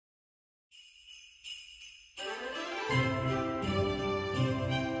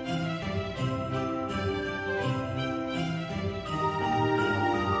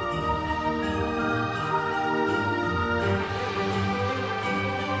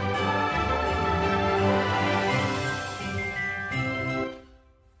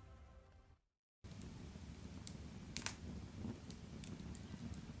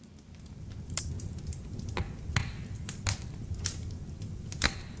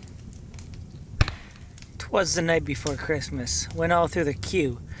'Twas the night before Christmas, when all through the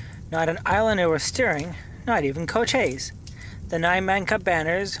queue, not an islander was stirring, not even Coach Hayes. The 9-man cup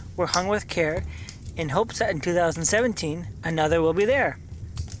banners were hung with care, in hopes that in 2017 another will be there.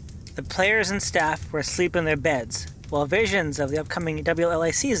 The players and staff were asleep in their beds, while visions of the upcoming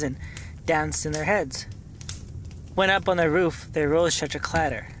WLA season danced in their heads. When up on the roof there rose such a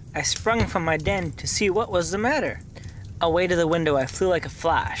clatter, I sprung from my den to see what was the matter. Away to the window I flew like a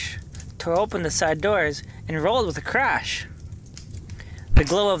flash, tore open the side doors, and rolled with a crash. The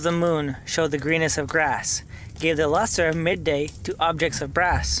glow of the moon showed the greenness of grass, gave the luster of midday to objects of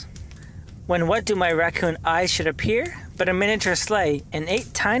brass. When what to my raccoon eyes should appear but a miniature sleigh and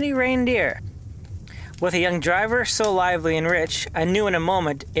 8 tiny reindeer. With a young driver so lively and rich, I knew in a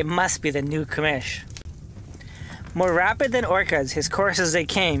moment it must be the new commish. More rapid than orcas his courses they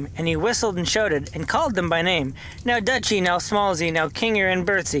came, and he whistled and shouted and called them by name. Now Dutchy, now Smallsy, now Kinger and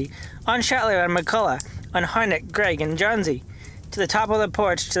Bertsy, on Shatler and McCullough, on Harnick, Gregg and Johnsy. To the top of the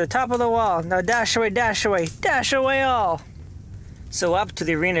porch, to the top of the wall, now dash away all! So up to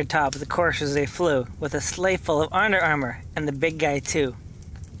the arena top the coursers they flew, with a sleigh full of Under Armour, and the big guy too.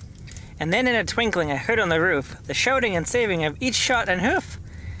 And then in a twinkling I heard on the roof the shouting and saving of each shot and hoof.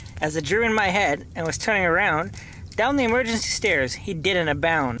 As it drew in my head and was turning around, down the emergency stairs he did in a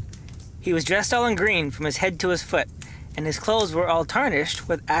bound. He was dressed all in green from his head to his foot, and his clothes were all tarnished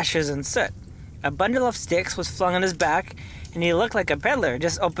with ashes and soot. A bundle of sticks was flung on his back, and he looked like a peddler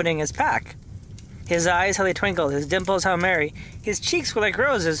just opening his pack. His eyes how they twinkled, his dimples how merry, his cheeks were like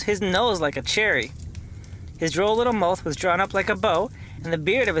roses, his nose like a cherry. His droll little mouth was drawn up like a bow, and the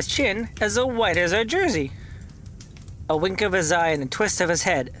beard of his chin as white as our jersey. A wink of his eye and a twist of his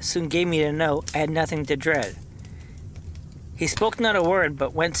head soon gave me to know I had nothing to dread. He spoke not a word,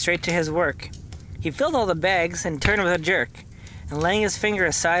 but went straight to his work. He filled all the bags and turned with a jerk, and laying his finger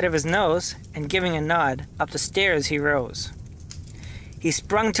aside of his nose, and giving a nod, up the stairs he rose. He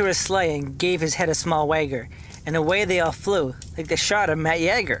sprung to his sleigh and gave his head a small wagger, and away they all flew, like the shot of Matt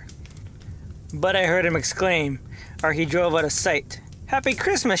Yeager. But I heard him exclaim, ere he drove out of sight, "Happy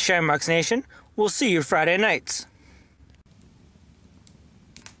Christmas, Shamrocks Nation! We'll see you Friday nights!"